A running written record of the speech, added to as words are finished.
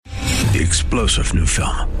The explosive new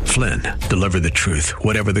film, Flynn, deliver the truth,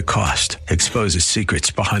 whatever the cost. Exposes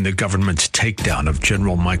secrets behind the government's takedown of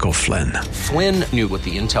General Michael Flynn. Flynn knew what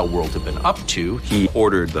the intel world had been up to. He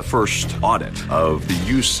ordered the first audit of the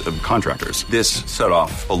use of contractors. This set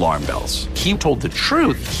off alarm bells. He told the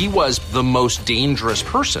truth. He was the most dangerous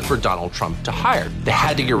person for Donald Trump to hire. They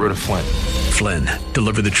had to get rid of Flynn. Flynn,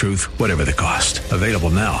 deliver the truth, whatever the cost. Available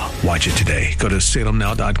now. Watch it today. Go to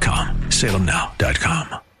salemnow.com.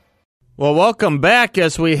 salemnow.com. Well, welcome back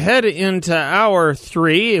as we head into hour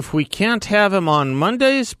 3. If we can't have him on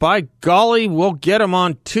Mondays, by golly, we'll get him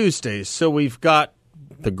on Tuesdays. So we've got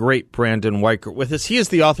the great Brandon Weichert with us. He is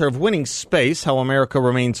the author of Winning Space, How America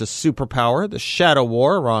Remains a Superpower, The Shadow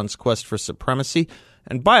War, Iran's Quest for Supremacy,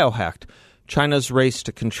 and Biohacked, China's Race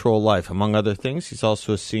to Control Life. Among other things, he's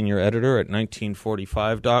also a senior editor at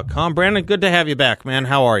 1945.com. Brandon, good to have you back, man.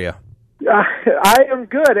 How are you? I am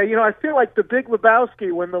good. You know, I feel like the Big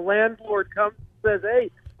Lebowski when the landlord comes and says,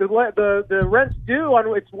 "Hey, the rent's due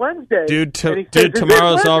on it's Wednesday." Dude, says,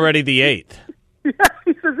 tomorrow's already the 8th. Yeah,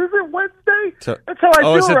 he says, "Is it Wednesday?" That's how I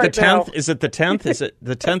feel is it right the 10th? now. Is it the 10th? Is it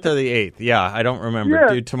the 10th or the 8th? Yeah, I don't remember.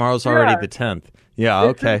 Yeah, Dude, tomorrow's already the 10th. Yeah,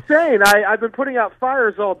 okay. It's insane. I've been putting out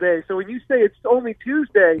fires all day, so when you say it's only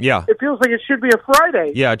Tuesday, yeah, it feels like it should be a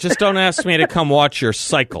Friday. Yeah, just don't ask me to come watch your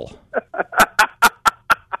cycle.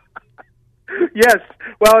 Yes.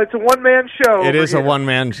 Well, it's a one-man show. It is a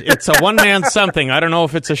one-man. It's a one-man something. I don't know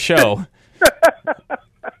if it's a show.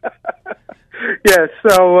 Yes.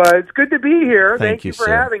 So it's good to be here. Thank you for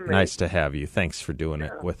sir. having me. Nice to have you. Thanks for doing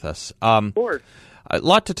it with us. Of course. A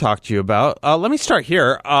lot to talk to you about. Let me start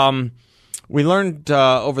here. We learned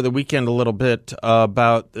over the weekend a little bit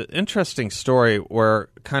about the interesting story where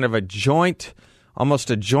kind of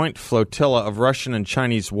almost a joint flotilla of Russian and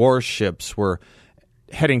Chinese warships were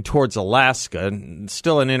heading towards Alaska,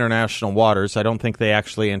 still in international waters. I don't think they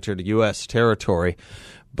actually entered U.S. territory.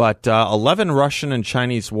 But 11 Russian and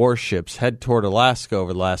Chinese warships head toward Alaska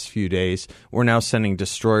over the last few days. We're now sending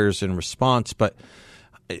destroyers in response. But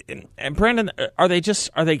and Brandon, are they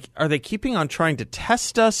keeping on trying to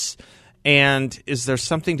test us? And is there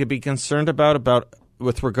something to be concerned about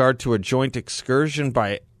with regard to a joint excursion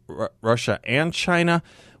by Russia and China?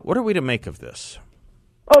 What are we to make of this?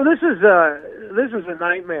 Oh, this is a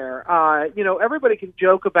nightmare. Everybody can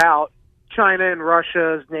joke about China and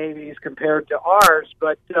Russia's navies compared to ours,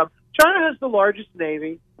 but China has the largest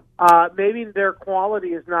navy. Maybe their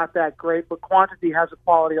quality is not that great, but quantity has a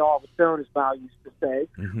quality all of its own, as Val used to say.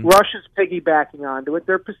 Mm-hmm. Russia's piggybacking onto it.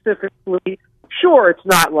 Their Pacific Fleet, sure, it's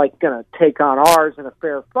not like going to take on ours in a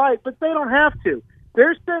fair fight, but they don't have to.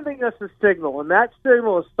 They're sending us a signal, and that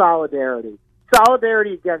signal is solidarity.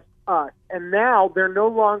 Solidarity against us. And now they're no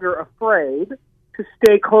longer afraid to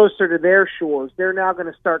stay closer to their shores. They're now going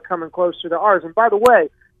to start coming closer to ours. And by the way,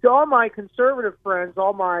 to all my conservative friends,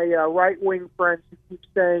 all my right-wing friends who keep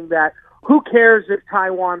saying that, who cares if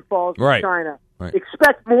Taiwan falls to China? Right.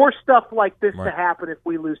 Expect more stuff like this to happen if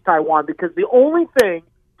we lose Taiwan, because the only thing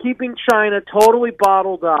keeping China totally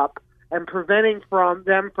bottled up and preventing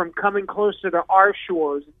them from coming closer to our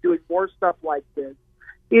shores and doing more stuff like this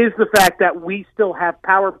is the fact that we still have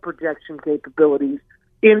power projection capabilities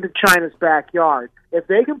into China's backyard. If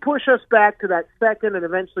they can push us back to that second and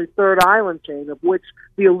eventually third island chain, of which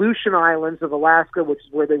the Aleutian Islands of Alaska, which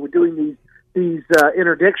is where they were doing these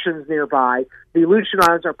interdictions nearby, the Aleutian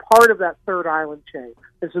Islands are part of that third island chain.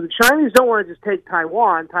 And so the Chinese don't want to just take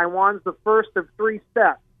Taiwan. Taiwan's the first of 3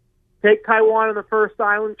 steps. Take Taiwan in the first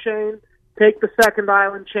island chain, take the second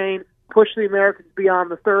island chain, push the Americans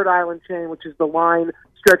beyond the third island chain, which is the line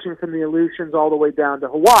stretching from the Aleutians all the way down to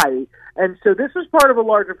Hawaii. And so this is part of a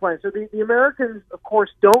larger plan. So the Americans, of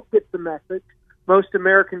course, don't get the message. Most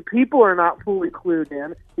American people are not fully clued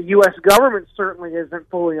in. The U.S. government certainly isn't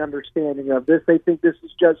fully understanding of this. They think this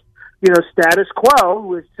is just, status quo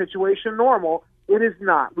with situation normal. It is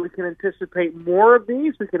not. We can anticipate more of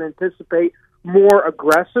these. We can anticipate more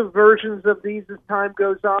aggressive versions of these as time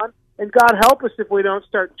goes on. And God help us if we don't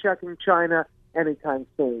start checking China anytime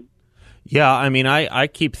soon. Yeah, I mean, I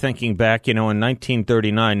keep thinking back, in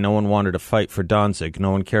 1939, no one wanted to fight for Danzig.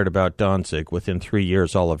 No one cared about Danzig. Within 3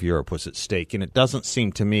 years, all of Europe was at stake. And it doesn't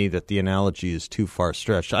seem to me that the analogy is too far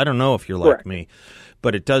stretched. I don't know if you're like me,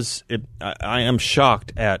 but it does. I am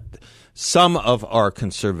shocked at some of our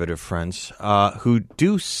conservative friends who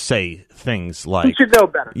do say things like... You should know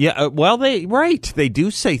better. Yeah, they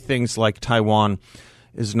do say things like Taiwan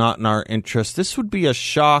is not in our interest. This would be a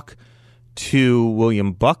shock to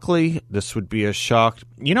William Buckley. This would be a shock.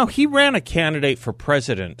 He ran a candidate for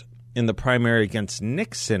president in the primary against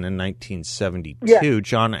Nixon in 1972, Yes.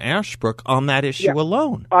 John Ashbrook, on that issue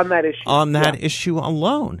alone. On that issue. On that issue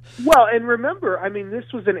alone. Well, and remember, I mean, this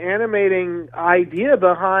was an animating idea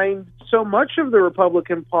behind so much of the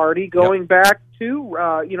Republican Party going back to,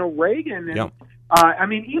 Reagan. And, I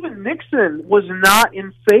mean, even Nixon was not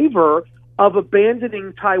in favor of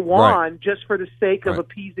abandoning Taiwan just for the sake of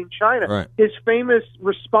appeasing China. Right. His famous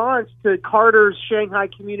response to Carter's Shanghai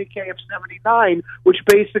Communique of '79, which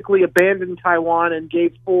basically abandoned Taiwan and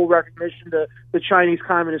gave full recognition to the Chinese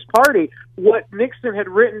Communist Party, what Nixon had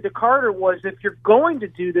written to Carter was, if you're going to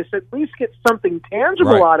do this, at least get something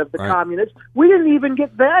tangible out of the communists. We didn't even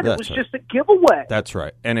get that. It was just a giveaway. That's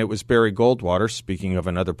right. And it was Barry Goldwater, speaking of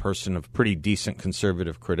another person of pretty decent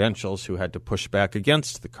conservative credentials, who had to push back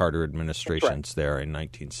against the Carter administration there in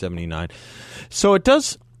 1979. So it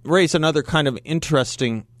does raise another kind of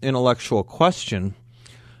interesting intellectual question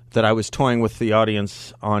that I was toying with the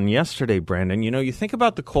audience on yesterday, Brandon. You know, you think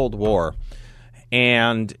about the Cold War,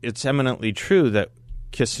 and it's eminently true that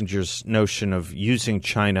Kissinger's notion of using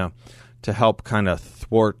China to help kind of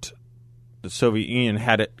thwart the Soviet Union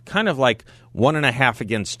had it kind of like 1.5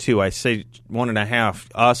 against 2. I say 1.5,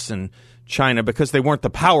 us and China, because they weren't the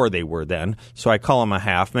power they were then, so I call them a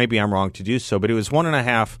half. Maybe I'm wrong to do so, but it was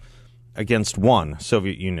 1.5 against 1,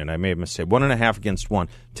 Soviet Union. I may have missaid. 1.5 against 1.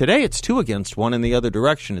 Today it's 2 against 1 in the other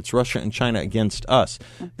direction. It's Russia and China against us.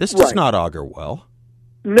 This does not augur well.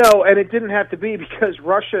 No, and it didn't have to be, because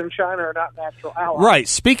Russia and China are not natural allies. Right.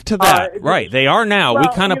 Speak to that. Right. They are now. Well,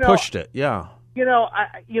 we kind of pushed it. Yeah.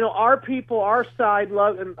 Our people, our side,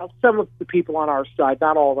 love, and some of the people on our side,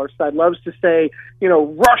 not all of our side, loves to say,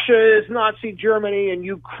 Russia is Nazi Germany and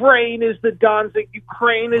Ukraine is the Danzig.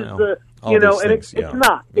 Ukraine is it's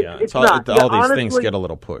not. It's not. All these things get a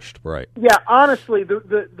little pushed, right? Yeah, honestly,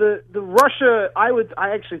 the Russia,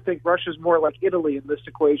 I actually think Russia's more like Italy in this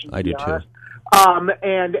equation. I do too.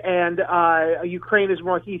 And Ukraine is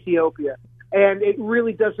more like Ethiopia. And it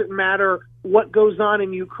really doesn't matter what goes on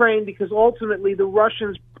in Ukraine, because ultimately the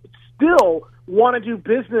Russians still want to do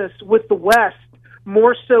business with the West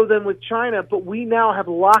more so than with China. But we now have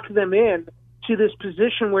locked them in to this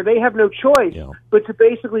position where they have no choice but to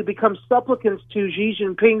basically become supplicants to Xi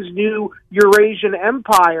Jinping's new Eurasian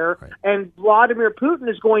empire. Right. And Vladimir Putin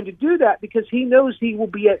is going to do that because he knows he will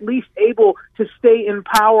be at least able to stay in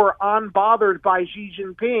power unbothered by Xi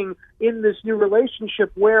Jinping in this new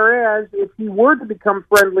relationship. Whereas if he were to become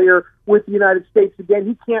friendlier with the United States again,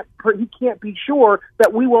 he can't be sure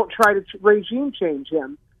that we won't try to regime change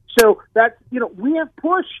him. So that's, we have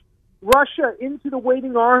pushed Russia into the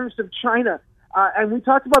waiting arms of China. And we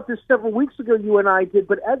talked about this several weeks ago, you and I did,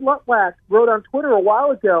 but Ed Lutwak wrote on Twitter a while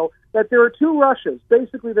ago that there are two Russias.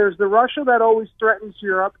 Basically, there's the Russia that always threatens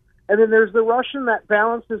Europe, and then there's the Russian that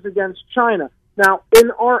balances against China. Now,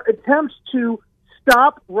 in our attempts to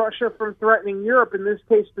stop Russia from threatening Europe, in this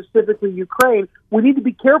case specifically Ukraine, we need to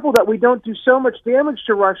be careful that we don't do so much damage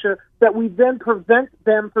to Russia that we then prevent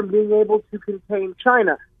them from being able to contain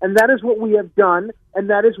China. And that is what we have done,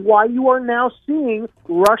 and that is why you are now seeing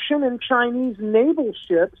Russian and Chinese naval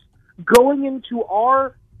ships going into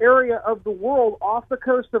our area of the world off the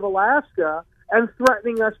coast of Alaska and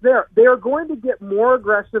threatening us there. They are going to get more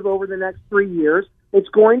aggressive over the next 3 years. It's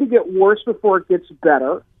going to get worse before it gets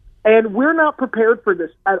better. And we're not prepared for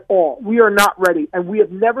this at all. We are not ready. And we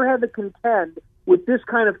have never had to contend with this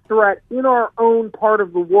kind of threat in our own part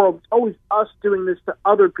of the world. It's always us doing this to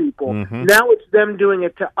other people. Mm-hmm. Now it's them doing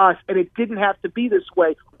it to us. And it didn't have to be this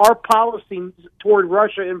way. Our policies toward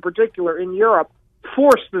Russia in particular in Europe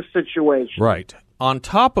forced the situation. Right. On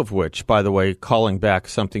top of which, by the way, calling back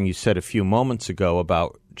something you said a few moments ago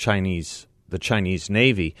about the Chinese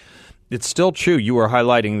Navy, it's still true. You were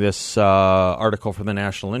highlighting this article from the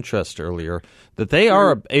National Interest earlier, that they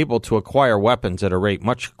are able to acquire weapons at a rate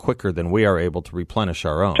much quicker than we are able to replenish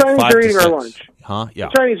our own. Chinese are eating our lunch. Huh? Yeah.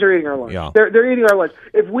 The Chinese are eating our lunch. Yeah. They're eating our lunch.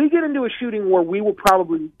 If we get into a shooting war, we will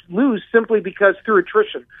probably lose simply because through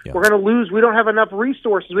attrition. Yeah. We're going to lose. We don't have enough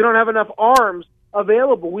resources. We don't have enough arms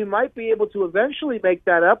available. We might be able to eventually make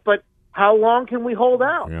that up, but how long can we hold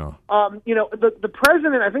out? Yeah. The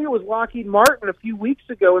president, I think it was Lockheed Martin a few weeks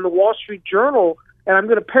ago in the Wall Street Journal, and I'm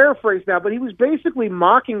going to paraphrase now, but he was basically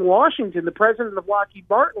mocking Washington. The president of Lockheed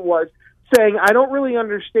Martin was saying, I don't really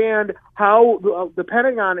understand how the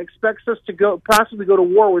Pentagon expects us to possibly go to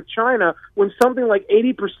war with China when something like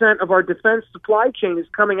 80% of our defense supply chain is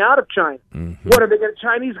coming out of China. Mm-hmm. What, are the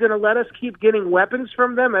Chinese going to let us keep getting weapons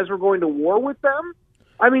from them as we're going to war with them?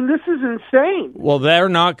 I mean, this is insane. Well, they're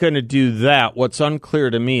not going to do that. What's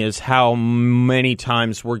unclear to me is how many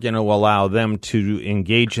times we're going to allow them to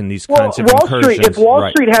engage in these kinds of incursions. If Wall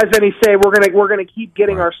Street has any say, we're going to keep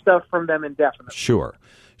getting our stuff from them indefinitely.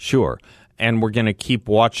 Sure. And we're going to keep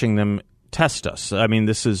watching them test us. I mean,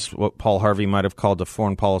 this is what Paul Harvey might have called a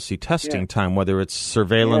foreign policy testing time, whether it's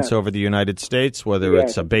surveillance over the United States, whether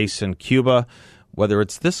it's a base in Cuba, whether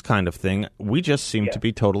it's this kind of thing. We just seem to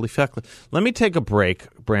be totally feckless. Let me take a break,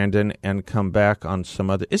 Brandon, and come back on some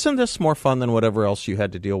other. Isn't this more fun than whatever else you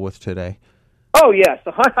had to deal with today? Oh yes,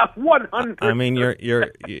 100%. I mean, you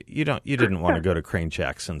didn't want to go to Crane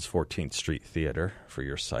Jackson's 14th Street Theater for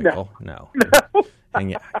your cycle. No.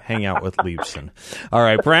 Hang out with Leibson. All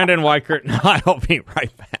right, Brandon Weichert and I'll be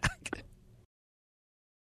right back.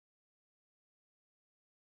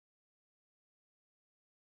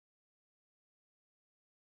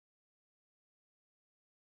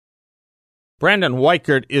 Brandon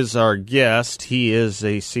Weichert is our guest. He is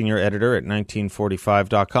a senior editor at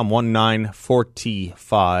 1945.com,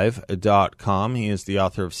 1945.com. He is the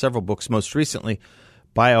author of several books, most recently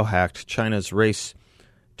Biohacked, China's Race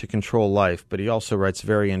to Control Life, but he also writes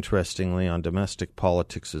very interestingly on domestic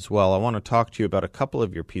politics as well. I want to talk to you about a couple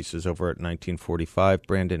of your pieces over at 1945,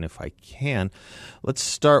 Brandon, if I can. Let's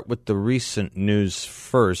start with the recent news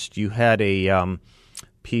first. You had a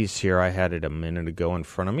piece here. I had it a minute ago in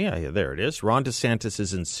front of me. There it is. Ron DeSantis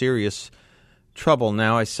is in serious trouble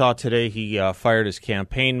now. I saw today he fired his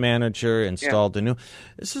campaign manager, installed a new.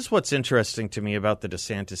 This is what's interesting to me about the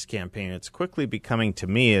DeSantis campaign. It's quickly becoming, to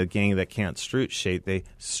me, a gang that can't shoot straight. The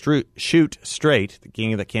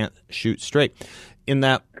gang that can't shoot straight. In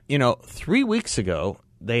that, 3 weeks ago,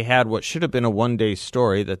 they had what should have been a one-day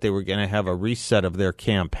story that they were going to have a reset of their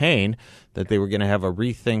campaign, that they were going to have a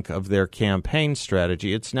rethink of their campaign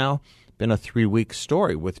strategy. It's now been a 3-week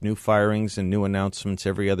story with new firings and new announcements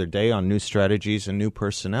every other day on new strategies and new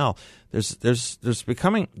personnel. There's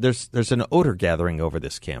an odor gathering over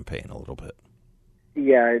this campaign a little bit.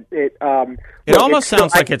 Yeah, it almost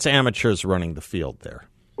sounds like it's amateurs running the field there.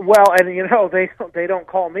 Well, and they don't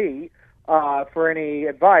call me for any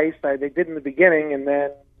advice. They did in the beginning, and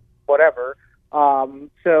then whatever.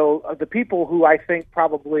 So the people who I think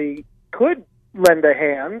probably could lend a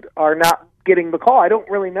hand are not getting the call. I don't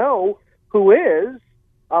really know who is.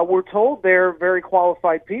 We're told they're very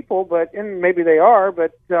qualified people, and maybe they are.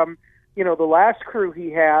 But the last crew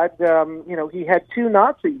he had, he had 2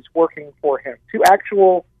 Nazis working for him, 2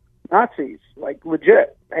 actual Nazis, like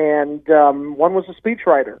legit, and one was a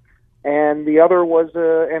speechwriter. And the other was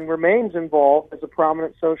and remains involved as a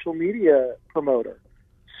prominent social media promoter.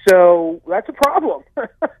 So that's a problem.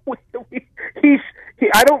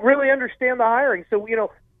 I don't really understand the hiring. So,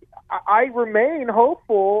 I remain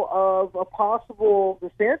hopeful of a possible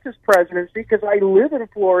DeSantis presidency because I live in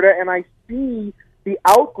Florida and I see the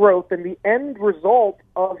outgrowth and the end result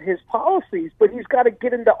of his policies. But he's got to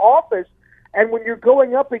get into office. And when you're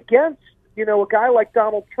going up against, a guy like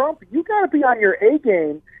Donald Trump, you got to be on your A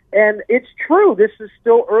game. And it's true. This is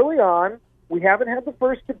still early on. We haven't had the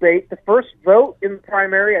first debate. The first vote in the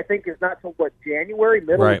primary, I think, is not till, January,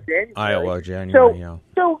 middle of January? Iowa, January,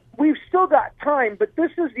 So we've still got time, but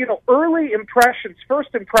this is, early impressions.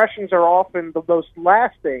 First impressions are often the most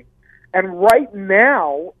lasting. And right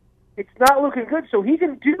now, it's not looking good. So he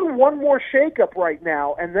can do one more shakeup right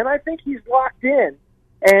now, and then I think he's locked in.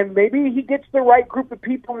 And maybe he gets the right group of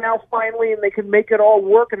people now finally, and they can make it all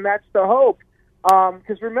work, and that's the hope.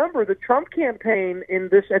 Because remember, the Trump campaign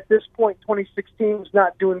at this point, 2016, is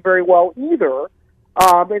not doing very well either.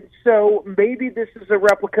 And so maybe this is a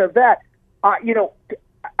replica of that.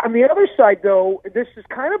 On the other side, though, this is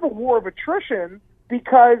kind of a war of attrition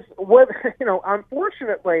because,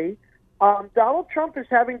 unfortunately, Donald Trump is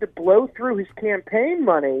having to blow through his campaign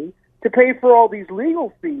money to pay for all these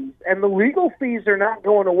legal fees. And the legal fees are not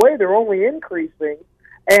going away. They're only increasing.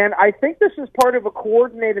 And I think this is part of a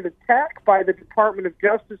coordinated attack by the Department of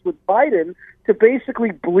Justice with Biden to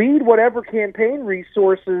basically bleed whatever campaign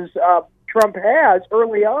resources Trump has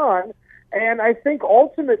early on. And I think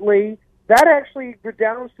ultimately that actually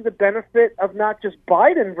redounds to the benefit of not just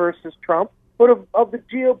Biden versus Trump, but of the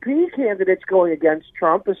GOP candidates going against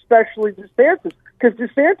Trump, especially DeSantis, because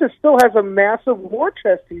DeSantis still has a massive war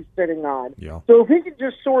chest he's sitting on. Yeah. So if he can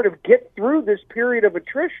just sort of get through this period of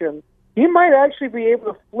attrition, he might actually be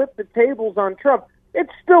able to flip the tables on Trump.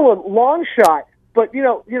 It's still a long shot, but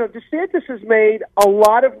DeSantis has made a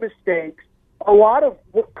lot of mistakes, a lot of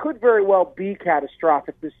what could very well be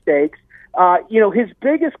catastrophic mistakes. His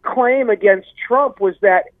biggest claim against Trump was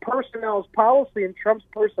that personnel's policy and Trump's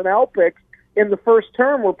personnel picks in the first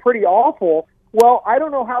term were pretty awful. Well, I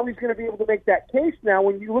don't know how he's going to be able to make that case now.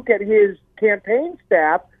 When you look at his campaign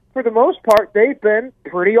staff, for the most part, they've been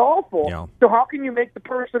pretty awful. Yeah. So how can you make the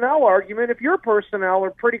personnel argument if your personnel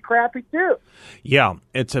are pretty crappy too? Yeah,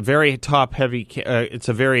 it's a very top-heavy. It's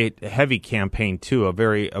a very heavy campaign too. A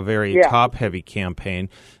very top-heavy campaign.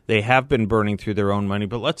 They have been burning through their own money.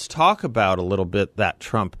 But let's talk about a little bit that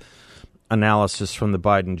Trump analysis from the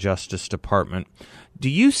Biden Justice Department. Do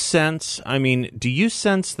you sense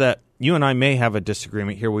that you and I may have a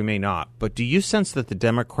disagreement here? We may not. But do you sense that the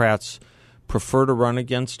Democrats prefer to run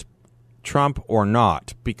against Trump or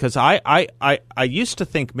not? Because I used to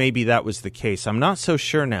think maybe that was the case. I'm not so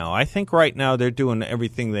sure now. I think right now they're doing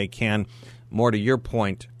everything they can, more to your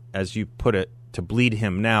point, as you put it, to bleed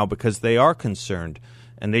him now because they are concerned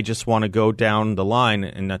and they just want to go down the line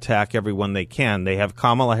and attack everyone they can. They have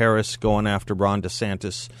Kamala Harris going after Ron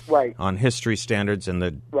DeSantis on history standards and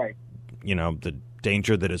the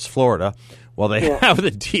danger that is Florida, while they have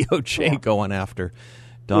the DOJ going after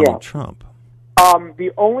Donald Trump.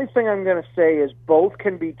 The only thing I'm going to say is both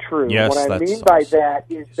can be true. Yes, what I mean by that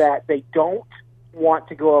is that they don't want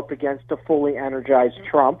to go up against a fully energized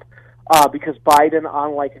Trump because Biden,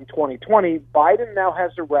 unlike in 2020, Biden now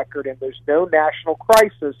has a record and there's no national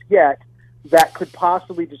crisis yet that could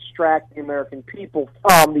possibly distract the American people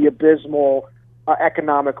from the abysmal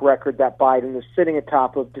economic record that Biden is sitting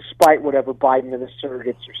atop of, despite whatever Biden and his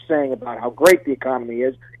surrogates are saying about how great the economy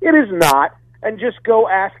is. It is not. And just go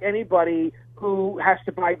ask anybody who has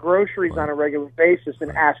to buy groceries on a regular basis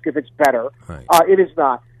and ask if it's better. It is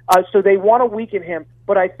not. So they want to weaken him,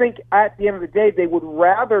 but I think at the end of the day, they would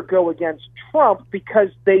rather go against Trump because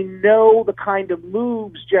they know the kind of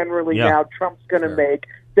moves generally now Trump's going to make.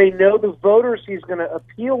 They know the voters he's going to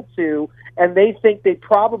appeal to, and they think they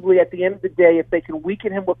probably, at the end of the day, if they can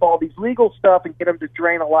weaken him with all these legal stuff and get him to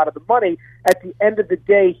drain a lot of the money, at the end of the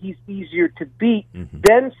day, he's easier to beat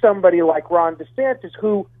than somebody like Ron DeSantis,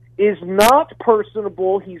 who is not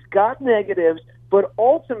personable. He's got negatives, but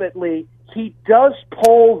ultimately he does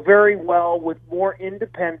poll very well with more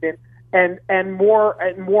independent and more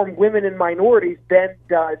women and minorities than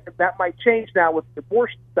does. That might change now with the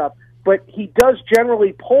abortion stuff, but he does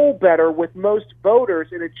generally poll better with most voters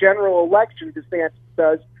in a general election, DeSantis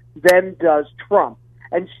does, than does Trump.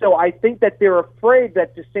 And so I think that they're afraid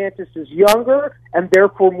that DeSantis is younger and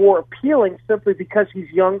therefore more appealing simply because he's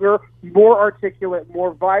younger, more articulate,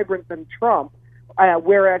 more vibrant than Trump.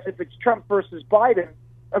 Whereas if it's Trump versus Biden,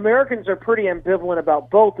 Americans are pretty ambivalent about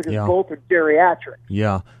both because both are geriatric.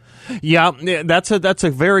 Yeah, that's a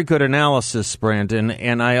very good analysis, Brandon.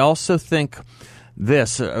 And I also think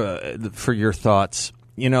this, for your thoughts,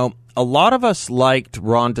 a lot of us liked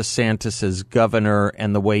Ron DeSantis as governor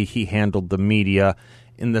and the way he handled the media.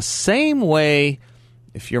 In the same way,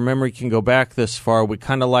 if your memory can go back this far, we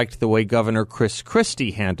kind of liked the way Governor Chris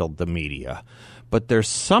Christie handled the media. But there's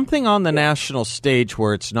something on the national stage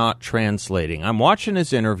where it's not translating. I'm watching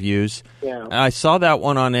his interviews. Yeah. I saw that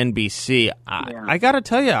one on NBC. I got to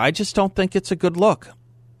tell you, I just don't think it's a good look.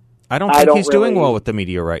 I don't think he's doing well with the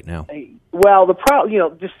media right now. Well, the problem,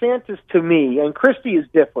 DeSantis to me, and Christie is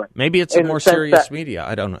different. Maybe it's a more serious media.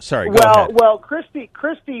 I don't know. Sorry, go ahead. Well, Christie,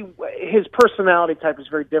 his personality type is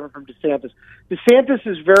very different from DeSantis. DeSantis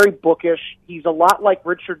is very bookish. He's a lot like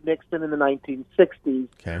Richard Nixon in the 1960s.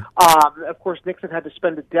 Okay. Of course, Nixon had to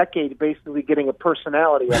spend a decade basically getting a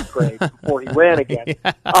personality upgrade before he ran again.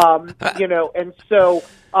 And so,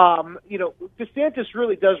 DeSantis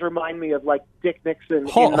really does remind me of like Dick Nixon.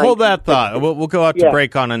 Hold that thought. We'll go out to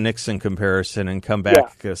break on a Nixon comparison and come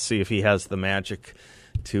back to see if he has the magic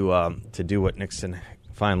to do what Nixon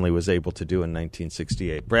finally was able to do in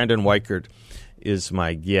 1968. Brandon Weichert is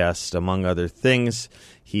my guest. Among other things,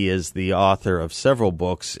 he is the author of several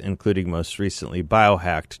books, including most recently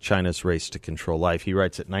Biohacked, China's Race to Control Life. He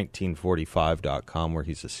writes at 1945.com, where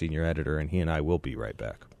he's a senior editor, and he and I will be right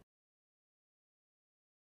back.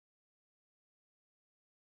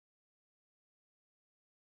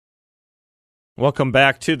 Welcome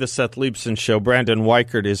back to the Seth Leibsohn Show. Brandon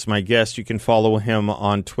Weichert is my guest. You can follow him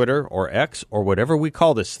on Twitter or X or whatever we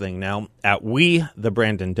call this thing now at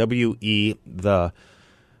 @WeTheBrandon, W-E the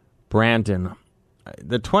Brandon.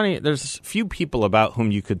 There's few people about whom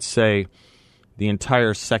you could say the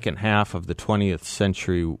entire second half of the 20th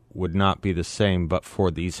century would not be the same but for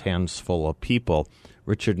these handful of people.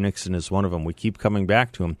 Richard Nixon is one of them. We keep coming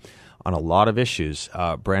back to him on a lot of issues.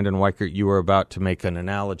 Brandon Weichert, you were about to make an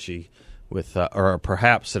analogy with, or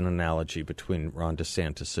perhaps an analogy between Ron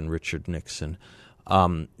DeSantis and Richard Nixon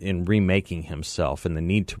in remaking himself and the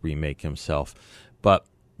need to remake himself. But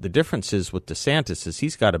the difference is with DeSantis is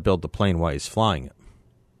he's got to build the plane while he's flying it.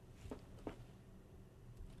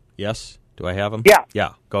 Yes? Do I have him? Yeah.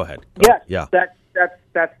 Yeah, go ahead. Yes, Yeah.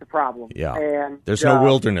 That's the problem. Yeah. And there's no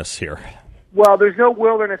wilderness here. Well, there's no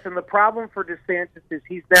wilderness, and the problem for DeSantis is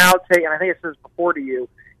he's now taking, I think it says before to you,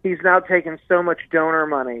 he's now taken so much donor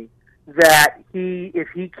money that if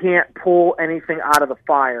he can't pull anything out of the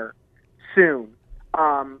fire soon,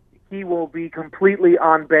 he will be completely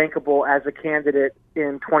unbankable as a candidate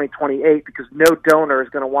in 2028 because no donor is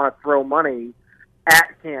going to want to throw money at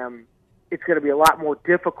him. It's going to be a lot more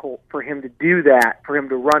difficult for him to do that, for him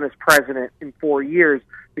to run as president in 4 years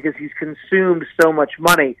because he's consumed so much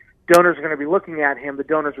money. Donors are going to be looking at him, the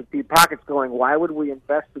donors with deep pockets, going, why would we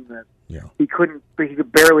invest in this? Yeah. He could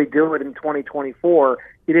barely do it in 2024.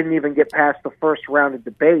 He didn't even get past the first round of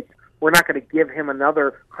debates. We're not going to give him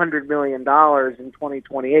another $100 million in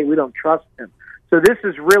 2028. We don't trust him. So this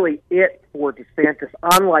is really it for DeSantis,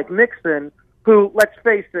 unlike Nixon, who, let's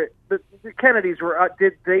face it, the Kennedys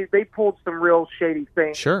they pulled some real shady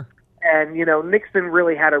things. Sure. And, Nixon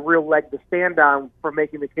really had a real leg to stand on for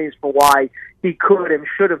making the case for why he could and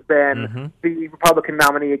should have been the Republican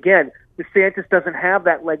nominee again. DeSantis doesn't have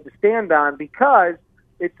that leg to stand on because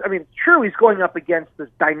it's true he's going up against this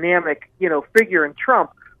dynamic, figure in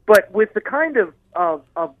Trump, but with the kind of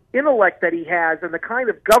intellect that he has and the kind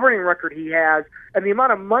of governing record he has and the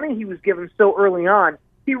amount of money he was given so early on,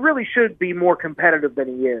 he really should be more competitive than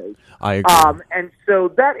he is. I agree. And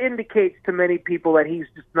so that indicates to many people that he's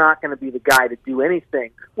just not going to be the guy to do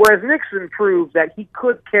anything. Whereas Nixon proved that he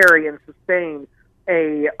could carry and sustain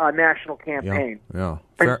a national campaign. Yeah.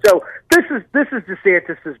 And so this is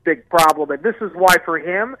DeSantis' big problem, and this is why for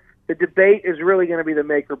him the debate is really going to be the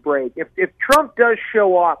make or break. If Trump does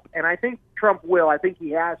show up, and I think Trump will, I think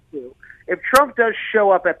he has to. If Trump does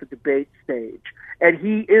show up at the debate stage, and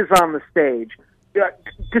he is on the stage,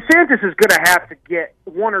 DeSantis is going to have to get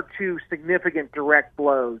one or two significant direct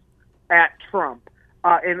blows at Trump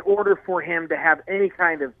in order for him to have any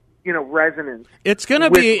kind of resonance. It's going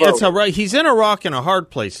to be he's in a rock and a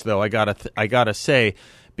hard place, though. I gotta say,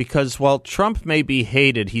 because while Trump may be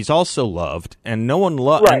hated, he's also loved, and no one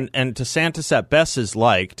and DeSantis at best is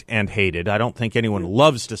liked and hated. I don't think anyone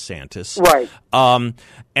loves DeSantis, right?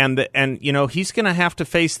 And he's going to have to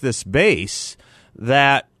face this base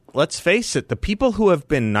that. Let's face it, the people who have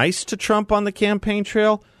been nice to Trump on the campaign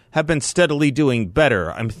trail have been steadily doing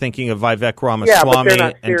better. I'm thinking of Vivek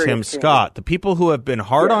Ramaswamy and Tim Scott. The people who have been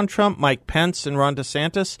hard on Trump, Mike Pence and Ron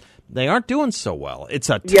DeSantis, they aren't doing so well. It's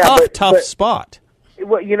a tough spot.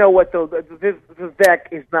 Well, you know what, though?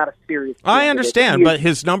 Vivek is not a serious candidate. I understand, but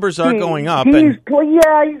his numbers are going up. He's going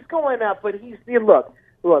up, but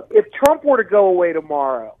look, if Trump were to go away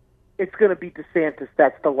tomorrow, it's going to be DeSantis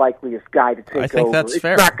that's the likeliest guy to take over. I think that's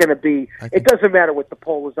fair. It's not going to be. It doesn't matter what the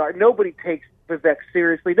polls are. Nobody takes Vivek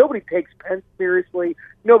seriously. Nobody takes Pence seriously.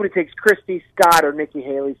 Nobody takes Christie, Scott, or Nikki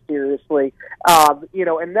Haley seriously.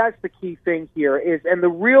 And that's the key thing here and the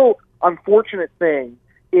real unfortunate thing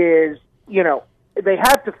is, they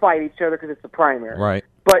have to fight each other because it's a primary. Right.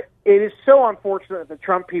 But it is so unfortunate that the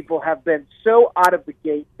Trump people have been so out of the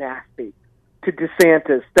gate nasty to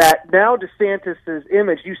DeSantis that now DeSantis'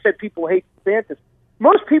 image, you said people hate DeSantis.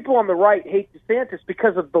 Most people on the right hate DeSantis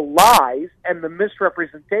because of the lies and the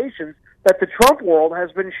misrepresentations that the Trump world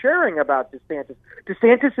has been sharing about DeSantis.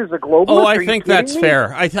 DeSantis is a globalist. Oh, I think that's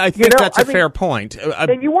fair. I think that's a fair point.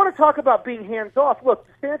 And you want to talk about being hands-off. Look,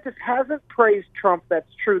 DeSantis hasn't praised Trump,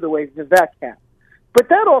 that's true, the way Vivek has. But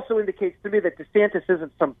that also indicates to me that DeSantis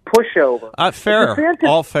isn't some pushover. Fair.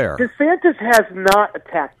 All fair. DeSantis has not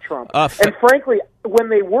attacked Trump. And frankly, when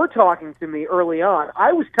they were talking to me early on,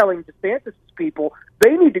 I was telling DeSantis' people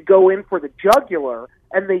they need to go in for the jugular,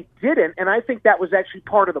 and they didn't. And I think that was actually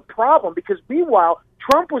part of the problem because meanwhile,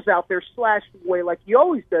 Trump was out there slashing away like he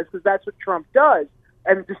always does because that's what Trump does.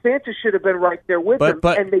 And DeSantis should have been right there with him.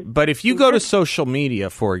 But if you go to social media,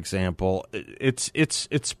 for example, it's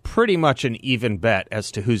pretty much an even bet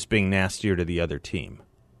as to who's being nastier to the other team.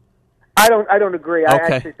 I don't agree. Okay.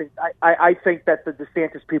 I actually think I think that the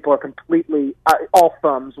DeSantis people are completely all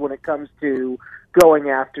thumbs when it comes to going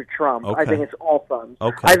after Trump. Okay. I think it's all thumbs.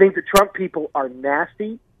 Okay. I think the Trump people are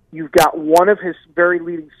nasty. You've got one of his very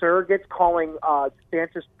leading surrogates calling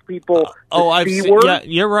DeSantis people the C word. Yeah,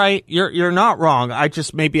 you're right. You're not wrong.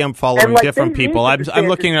 Maybe I'm following different people. I'm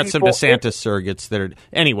looking at some DeSantis surrogates that are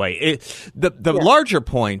anyway. The larger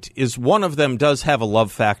point is one of them does have a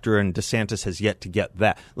love factor, and DeSantis has yet to get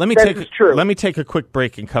that. Let me take a quick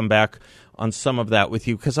break and come back on some of that with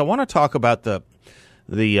you because I want to talk about the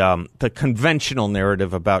conventional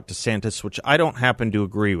narrative about DeSantis, which I don't happen to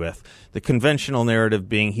agree with. The conventional narrative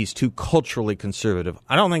being he's too culturally conservative.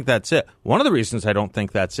 I don't think that's it. One of the reasons I don't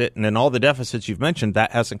think that's it, and in all the deficits you've mentioned,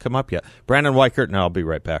 that hasn't come up yet. Brandon Weichert, and I'll be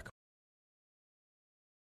right back.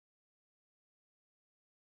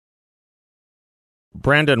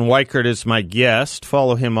 Brandon Weichert is my guest.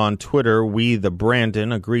 Follow him on Twitter, We the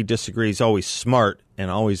Brandon. Agree, disagree. He's always smart and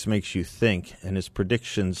always makes you think, and his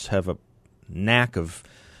predictions have a knack of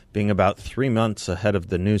being about 3 months ahead of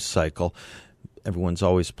the news cycle. Everyone's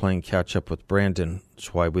always playing catch-up with Brandon.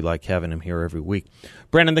 That's why we like having him here every week.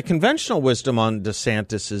 Brandon, the conventional wisdom on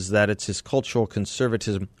DeSantis is that it's his cultural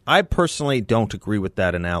conservatism. I personally don't agree with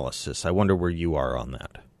that analysis. I wonder where you are on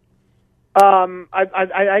that.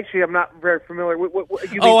 I actually am not very familiar.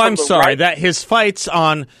 I'm sorry. Right? That his fights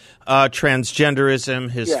on transgenderism,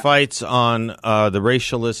 his fights on the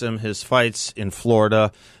racialism, his fights in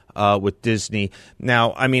Florida with Disney.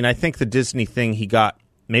 Now, I mean, I think the Disney thing he got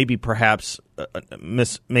maybe the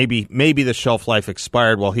shelf life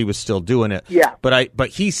expired while he was still doing it. Yeah. But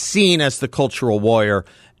he's seen as the cultural warrior.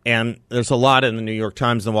 And there's a lot in the New York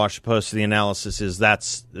Times and the Washington Post. The analysis is that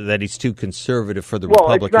he's too conservative for the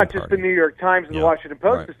Republican Party. Well, it's not just the New York Times and the Washington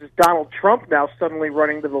Post. Right. This is Donald Trump now suddenly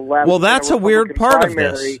running to the left. Well, that's a weird part of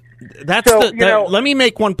this. Let me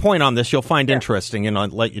make one point on this. You'll find interesting, and I'll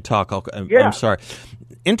let you talk. I'm sorry.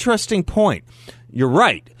 Interesting point. You're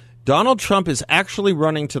right. Donald Trump is actually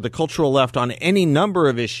running to the cultural left on any number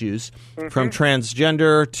of issues, from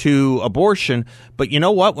transgender to abortion. But you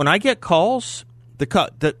know what? When I get calls...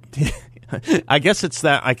 I guess it's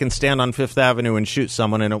that I can stand on Fifth Avenue and shoot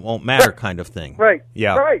someone and it won't matter kind of thing. Right.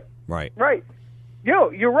 Yeah. Right.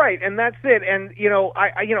 You're right, and that's it. And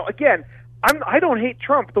again, I don't hate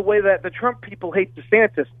Trump the way that the Trump people hate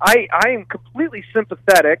DeSantis. I am completely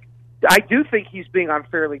sympathetic. I do think he's being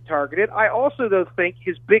unfairly targeted. I also though think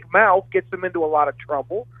his big mouth gets him into a lot of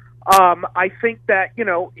trouble. I think that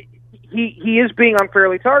he is being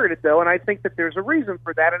unfairly targeted though, and I think that there's a reason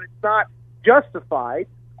for that, and it's not justified,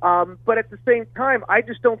 but at the same time, I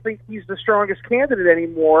just don't think he's the strongest candidate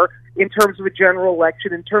anymore in terms of a general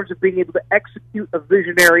election, in terms of being able to execute a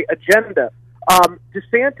visionary agenda.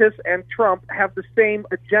 DeSantis and Trump have the same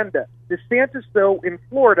agenda. DeSantis, though, in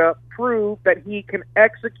Florida, proved that he can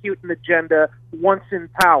execute an agenda once in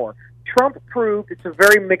power. Trump proved it's a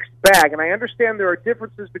very mixed bag, and I understand there are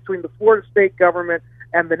differences between the Florida state government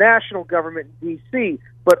and the national government in D.C.,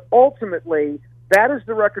 but ultimately, that is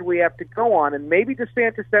the record we have to go on, and maybe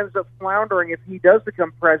DeSantis ends up floundering if he does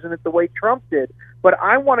become president the way Trump did. But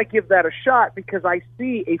I want to give that a shot because I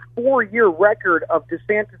see a 4-year record of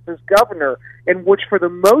DeSantis as governor in which, for the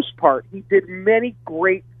most part, he did many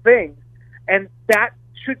great things, and that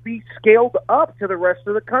should be scaled up to the rest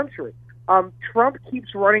of the country. Trump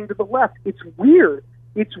keeps running to the left. It's weird.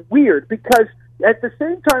 It's weird because at the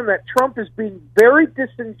same time that Trump is being very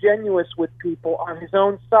disingenuous with people on his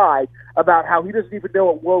own side about how he doesn't even know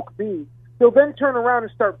what woke means, he'll then turn around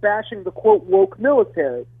and start bashing the, quote, woke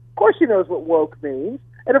military. Of course he knows what woke means,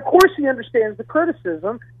 and of course he understands the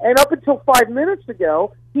criticism, and up until 5 minutes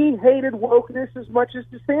ago, he hated wokeness as much as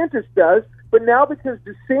DeSantis does, but now because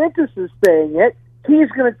DeSantis is saying it,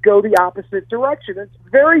 he's going to go the opposite direction. It's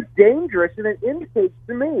very dangerous, and it indicates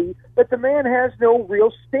to me that the man has no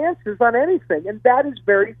real stances on anything, and that is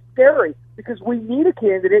very scary because we need a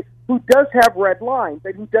candidate who does have red lines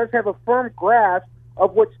and who does have a firm grasp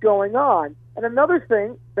of what's going on. And another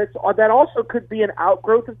thing that also could be an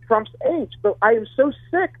outgrowth of Trump's age. So I am so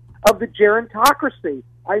sick of the gerontocracy.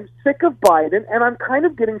 I'm sick of Biden, and I'm kind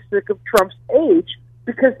of getting sick of Trump's age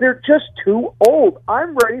because they're just too old.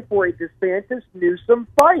 I'm ready for a DeSantis-Newsom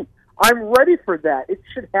fight. I'm ready for that. It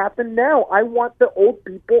should happen now. I want the old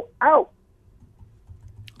people out.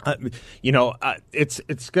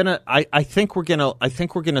 It's gonna. I think we're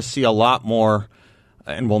gonna see a lot more,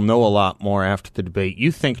 and we'll know a lot more after the debate.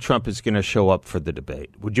 You think Trump is going to show up for the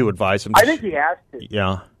debate? Would you advise him? I think he has to.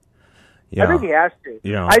 Yeah. I think he has to.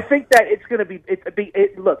 Yeah. I think that it's going to be.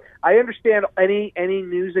 Look, I understand any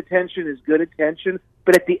news attention is good attention,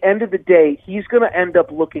 but at the end of the day, he's going to end up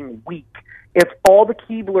looking weak if all the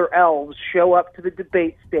Keebler elves show up to the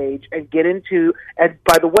debate stage and get into. And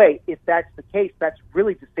by the way, if that's the case, that's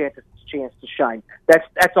really DeSantis' chance to shine.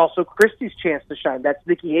 That's also Christie's chance to shine. That's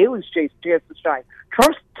Nikki Haley's chance to shine.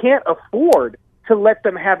 Trump can't afford to let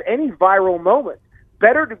them have any viral moments.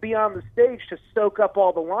 Better to be on the stage to soak up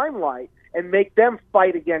all the limelight and make them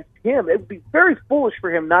fight against him. It would be very foolish for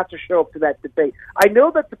him not to show up to that debate. I know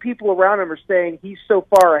that the people around him are saying he's so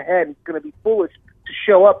far ahead, it's going to be foolish to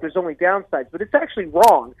show up. There's only downsides, but it's actually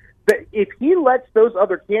wrong. That if he lets those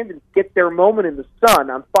other candidates get their moment in the sun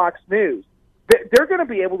on Fox News, they're going to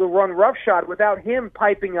be able to run roughshod without him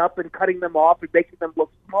piping up and cutting them off and making them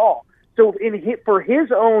look small. So for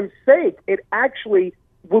his own sake, it actually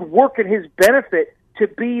would work in his benefit to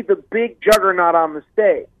be the big juggernaut on the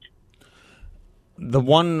stage. The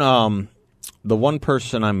one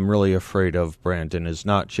person I'm really afraid of, Brandon, is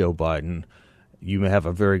not Joe Biden. You have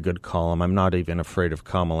a very good column. I'm not even afraid of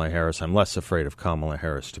Kamala Harris. I'm less afraid of Kamala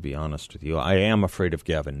Harris, to be honest with you. I am afraid of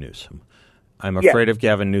Gavin Newsom. I'm afraid of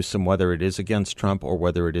Gavin Newsom, whether it is against Trump or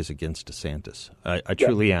whether it is against DeSantis. I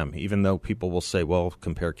truly am, even though people will say, well,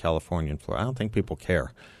 compare California and Florida. I don't think people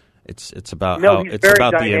care. It's about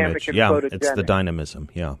the image. Yeah, it's the dynamism.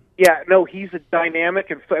 Yeah. Yeah, no, he's a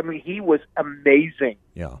dynamic, and he was amazing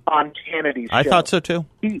on Hannity's show. I thought so, too.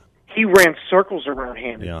 He ran circles around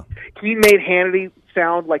Hannity. Yeah. He made Hannity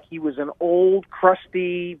sound like he was an old,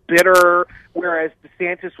 crusty, bitter, whereas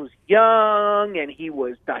DeSantis was young and he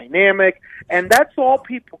was dynamic. And that's all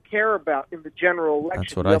people care about in the general election.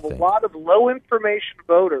 That's what you have I think. A lot of low-information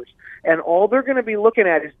voters, and all they're going to be looking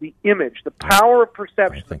at is the image, the power of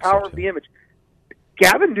perception, the power of the image.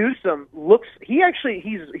 Gavin Newsom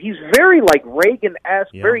he's very like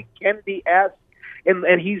Reagan-esque, very Kennedy-esque.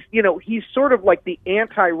 And he's sort of like the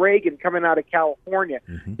anti-Reagan coming out of California.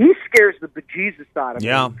 Mm-hmm. He scares the bejesus out of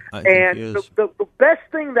me. I think he is. The best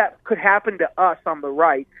thing that could happen to us on the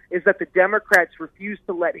right is that the Democrats refuse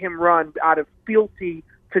to let him run out of fealty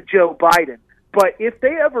to Joe Biden. But if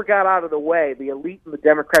they ever got out of the way, the elite in the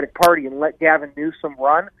Democratic Party, and let Gavin Newsom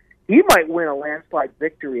run, he might win a landslide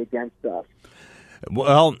victory against us.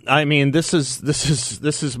 Well, I mean, this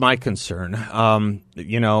is my concern.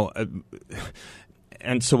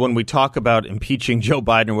 And so when we talk about impeaching Joe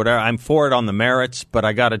Biden or whatever, I'm for it on the merits, but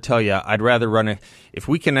I got to tell you, I'd rather run it. If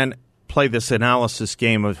we can play this analysis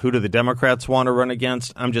game of who do the Democrats want to run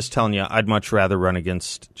against, I'm just telling you, I'd much rather run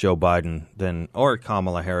against Joe Biden or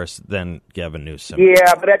Kamala Harris than Gavin Newsom.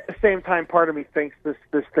 Yeah, but at the same time, part of me thinks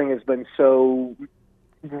this thing has been so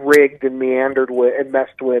rigged and meandered with and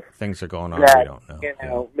messed with. Things are going on. That, we don't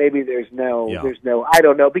know. Maybe there's no, I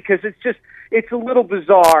don't know, because it's a little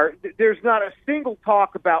bizarre. There's not a single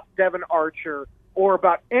talk about Devin Archer or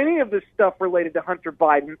about any of this stuff related to Hunter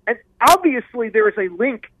Biden. And obviously there is a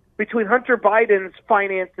link between Hunter Biden's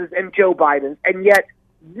finances and Joe Biden's, and yet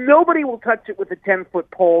nobody will touch it with a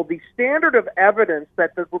 10-foot pole. The standard of evidence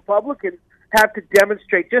that the Republicans have to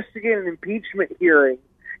demonstrate just to get an impeachment hearing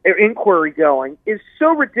inquiry going is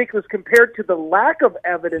so ridiculous compared to the lack of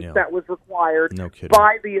evidence that was required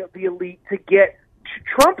by the elite to get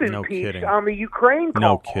Trump impeached on the Ukraine call.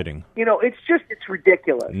 No kidding. It's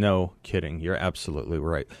ridiculous. No kidding. You're absolutely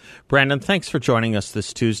right. Brandon, thanks for joining us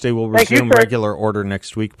this Tuesday. We'll resume regular order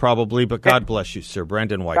next week probably, but God bless you, sir.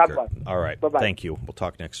 Brandon Weichert. All right. Bye-bye. Thank you. We'll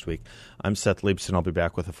talk next week. I'm Seth Leibson. I'll be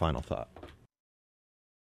back with a final thought.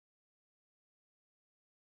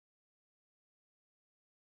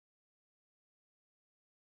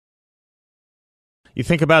 You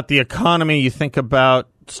think about the economy, you think about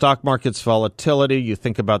stock market's volatility, you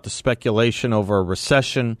think about the speculation over a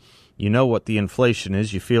recession. You know what the inflation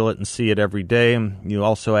is. You feel it and see it every day. You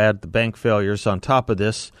also add the bank failures on top of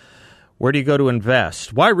this. Where do you go to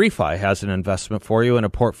invest? Refi has an investment for you in a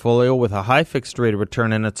portfolio with a high fixed rate of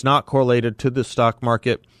return, and it's not correlated to the stock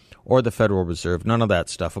market or the Federal Reserve. None of that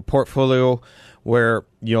stuff. A portfolio where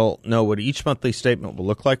you'll know what each monthly statement will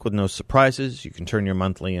look like with no surprises. You can turn your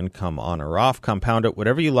monthly income on or off, compound it,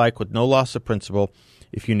 whatever you like with no loss of principal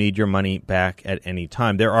if you need your money back at any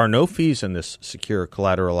time. There are no fees in this secure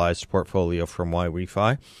collateralized portfolio from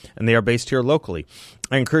YRefi, and they are based here locally.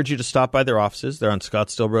 I encourage you to stop by their offices. They're on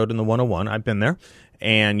Scottsdale Road in the 101. I've been there.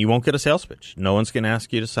 And you won't get a sales pitch. No one's going to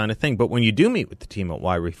ask you to sign a thing. But when you do meet with the team at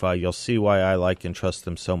YRefi, you'll see why I like and trust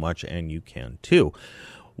them so much, and you can too.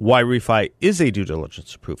 YRefi is a due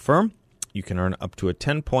diligence-approved firm. You can earn up to a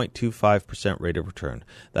 10.25% rate of return.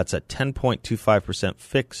 That's a 10.25%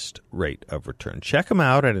 fixed rate of return. Check them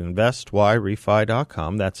out at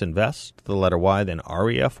investYRefi.com. That's invest, the letter Y, then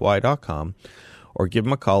REFY.com. Or give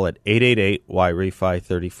them a call at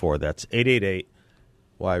 888-YRefi-34. That's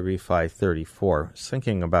 888-YRefi-34. I was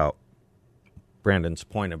thinking about Brandon's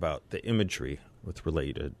point about the imagery which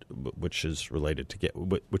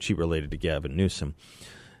he related to Gavin Newsom.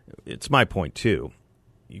 It's my point, too.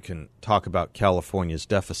 You can talk about California's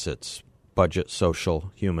deficits, budget,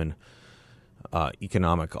 social, human,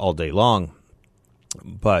 economic, all day long,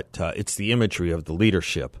 but it's the imagery of the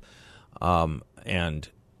leadership and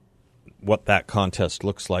what that contest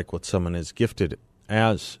looks like, what someone is gifted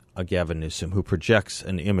as a Gavin Newsom who projects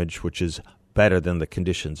an image which is better than the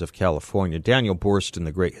conditions of California. Daniel Boorstin,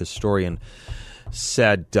 the great historian,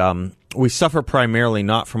 said, we suffer primarily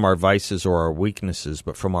not from our vices or our weaknesses,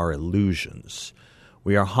 but from our illusions.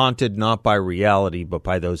 We are haunted not by reality, but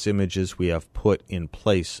by those images we have put in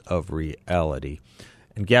place of reality.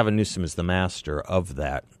 And Gavin Newsom is the master of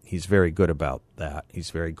that. He's very good about that. He's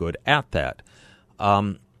very good at that.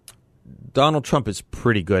 Donald Trump is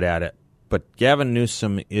pretty good at it, but Gavin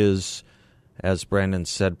Newsom is as Brandon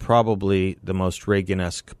said, probably the most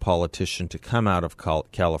Reagan-esque politician to come out of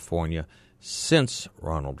California since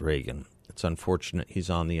Ronald Reagan. It's unfortunate he's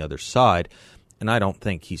on the other side, and I don't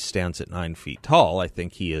think he stands at 9 feet tall. I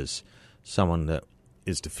think he is someone that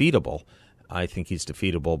is defeatable. I think he's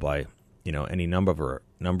defeatable by any number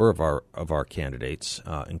of our candidates,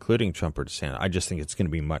 including Trump or DeSantis. I just think it's going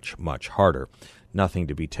to be much, much harder. Nothing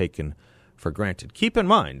to be taken for granted. Keep in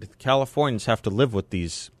mind, Californians have to live with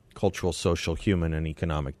these cultural, social, human, and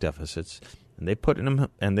economic deficits, and they've put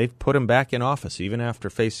him back in office even after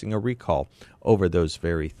facing a recall over those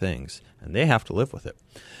very things, and they have to live with it.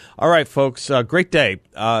 All right, folks, great day.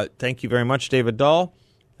 Thank you very much, David Dahl.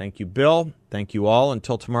 Thank you, Bill. Thank you all.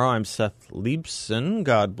 Until tomorrow, I'm Seth Leibson.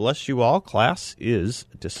 God bless you all. Class is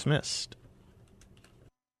dismissed.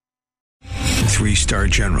 3-star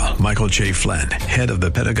General Michael J. Flynn, head of the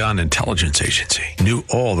Pentagon Intelligence Agency, knew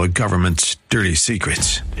all the government's dirty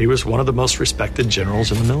secrets. He was one of the most respected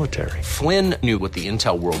generals in the military. Flynn knew what the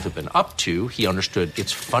intel world had been up to. He understood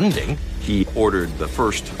its funding. He ordered the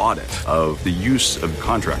first audit of the use of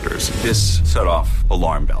contractors. This set off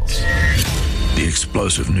alarm bells. The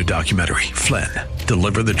explosive new documentary, Flynn,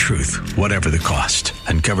 Deliver the Truth, Whatever the Cost,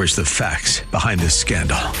 uncovers the facts behind this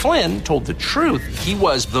scandal. Flynn told the truth. He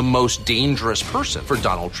was the most dangerous person for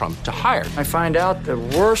Donald Trump to hire. I find out the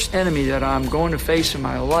worst enemy that I'm going to face in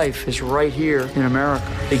my life is right here in America.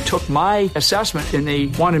 They took my assessment and they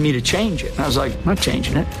wanted me to change it. And I was like, I'm not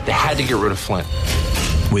changing it. They had to get rid of Flynn.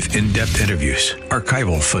 With in-depth interviews,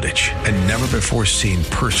 archival footage, and never-before-seen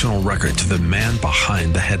personal records of the man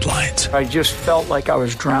behind the headlines. I just felt like I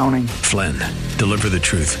was drowning. Flynn, Deliver the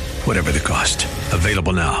Truth, Whatever the Cost.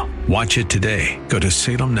 Available now. Watch it today. Go to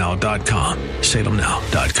salemnow.com.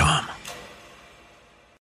 salemnow.com.